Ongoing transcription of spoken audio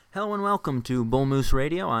Hello and welcome to Bull Moose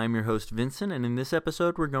Radio. I'm your host Vincent, and in this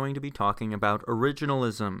episode we're going to be talking about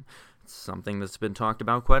originalism. It's something that's been talked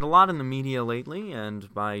about quite a lot in the media lately,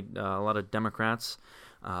 and by a lot of Democrats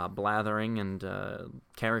blathering and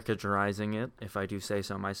caricaturizing it, if I do say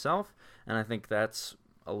so myself, and I think that's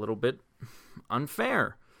a little bit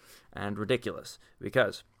unfair and ridiculous,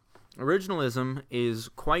 because originalism is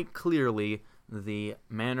quite clearly the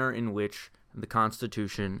manner in which the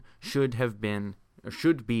Constitution should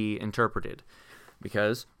be interpreted,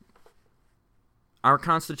 because our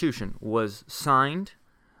Constitution was signed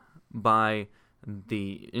by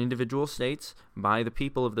the individual states, by the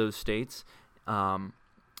people of those states,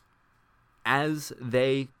 as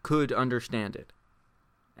they could understand it.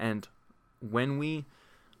 And when we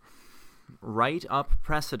write up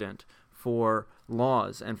precedent for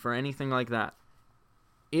laws and for anything like that,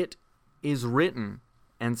 it is written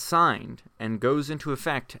and signed and goes into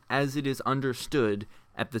effect as it is understood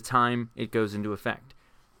at the time it goes into effect.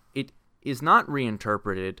 It is not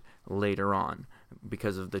reinterpreted later on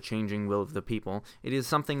because of the changing will of the people. It is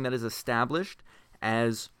something that is established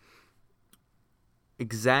as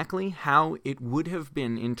exactly how it would have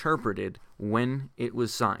been interpreted when it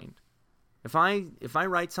was signed. If I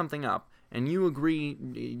write something up and you agree,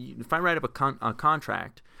 if I write up a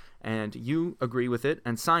contract and you agree with it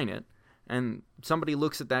and sign it, and somebody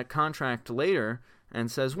looks at that contract later and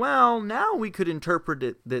says, well, now we could interpret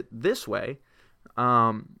it this way,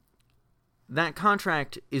 that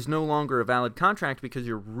contract is no longer a valid contract because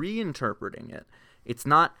you're reinterpreting it. It's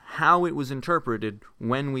not how it was interpreted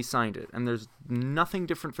when we signed it, and there's nothing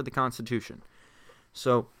different for the Constitution.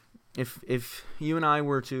 So if you and I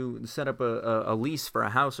were to set up a lease for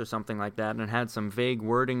a house or something like that, and it had some vague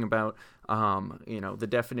wording about the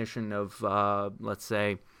definition of, let's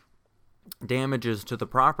say, damages to the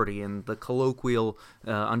property, and the colloquial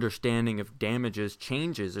understanding of damages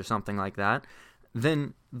changes or something like that,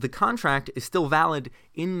 then the contract is still valid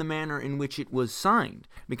in the manner in which it was signed,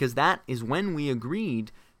 because that is when we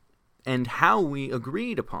agreed and how we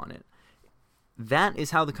agreed upon it. That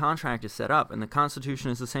is how the contract is set up, and the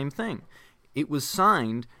Constitution is the same thing. It was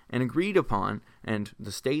signed and agreed upon, and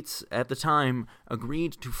the states at the time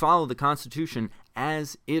agreed to follow the Constitution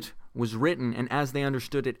as it was written and as they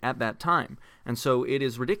understood it at that time. And so it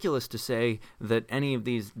is ridiculous to say that any of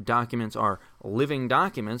these documents are living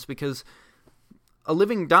documents, because a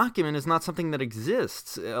living document is not something that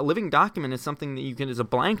exists. A living document is something that is a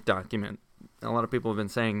blank document. A lot of people have been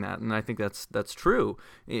saying that, and I think that's true.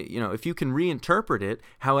 If you can reinterpret it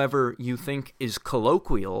however you think is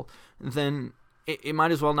colloquial, then it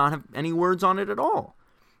might as well not have any words on it at all.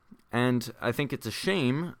 And I think it's a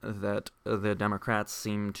shame that the Democrats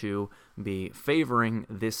seem to be favoring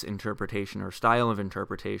this interpretation or style of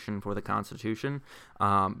interpretation for the Constitution,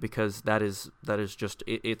 because that is just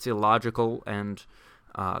it's illogical and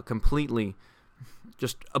completely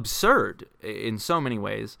just absurd in so many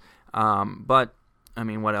ways. But I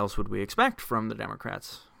mean, what else would we expect from the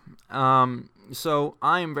Democrats? So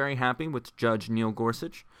I am very happy with Judge Neil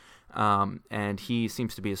Gorsuch, and he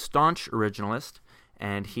seems to be a staunch originalist.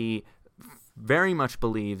 And he very much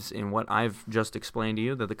believes in what I've just explained to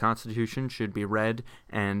you, that the Constitution should be read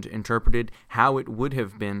and interpreted how it would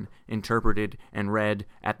have been interpreted and read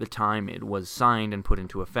at the time it was signed and put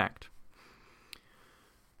into effect.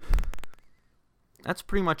 That's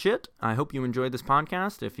pretty much it. I hope you enjoyed this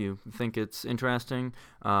podcast. If you think it's interesting,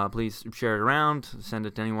 please share it around. Send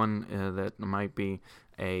it to anyone that might be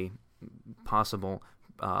a possible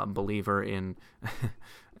believer in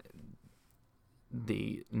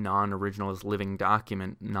the non-originalist living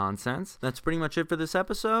document nonsense. That's pretty much it for this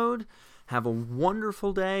episode. Have a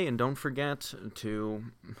wonderful day, and don't forget to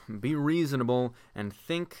be reasonable and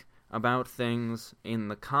think about things in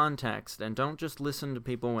the context, and don't just listen to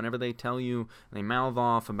people whenever they tell you, they mouth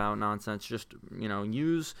off about nonsense. Just,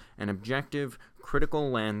 use an objective,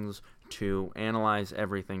 critical lens to analyze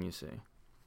everything you see.